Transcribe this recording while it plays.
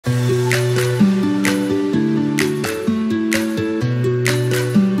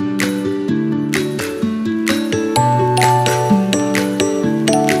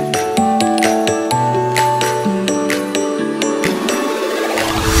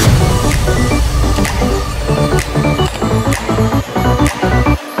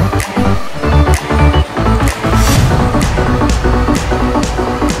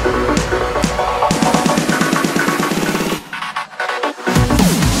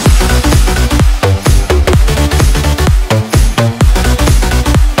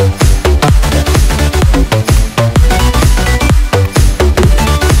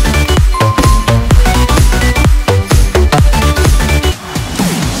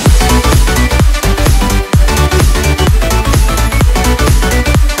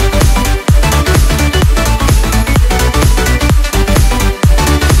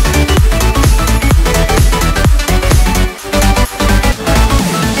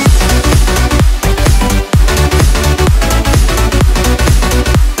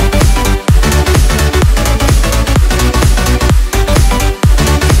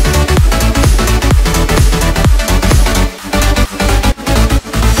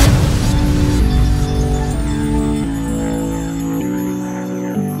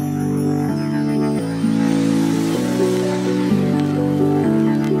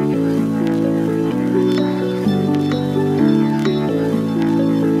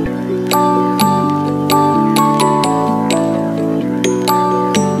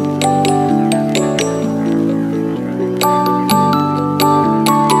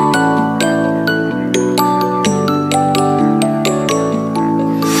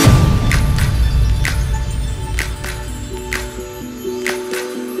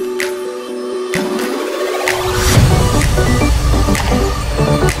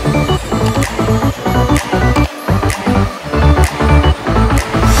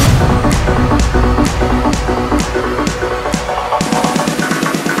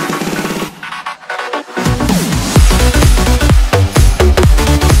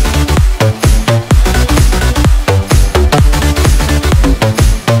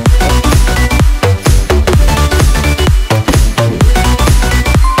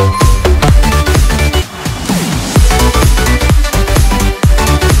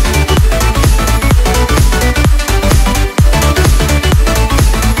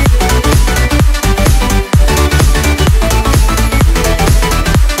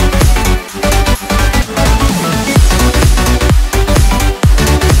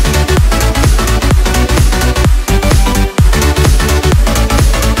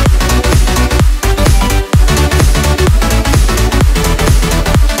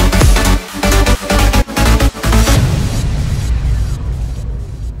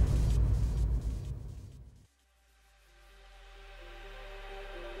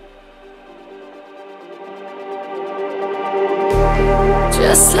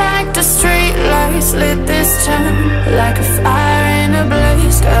Just like the street lights lit this town, like a fire in a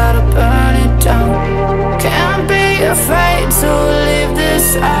blaze, gotta burn it down. Can't be afraid to leave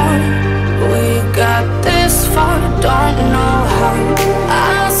this out. We got this far, don't know how.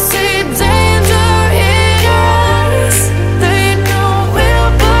 I see danger in your eyes. They know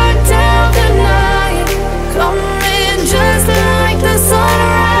we'll burn down the night. Coming just like the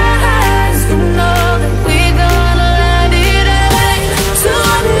sunrise. You know that we're gonna light it up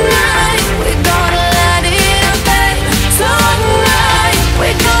tonight. We're gonna light it up tonight.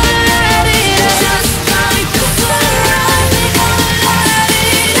 We're gonna light it up just like the sunrise. We're gonna light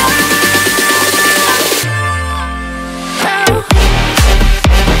it up now.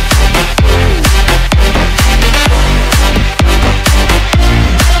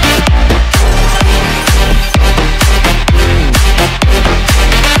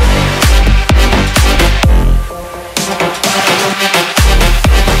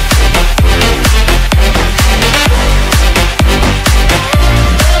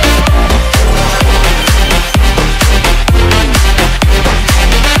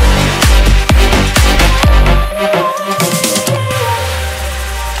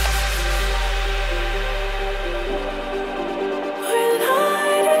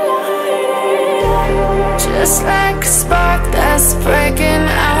 Just like a spark that's breaking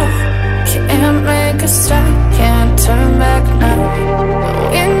out. Can't make a stop, can't turn back now.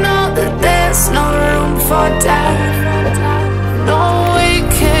 We know that there's no room for doubt.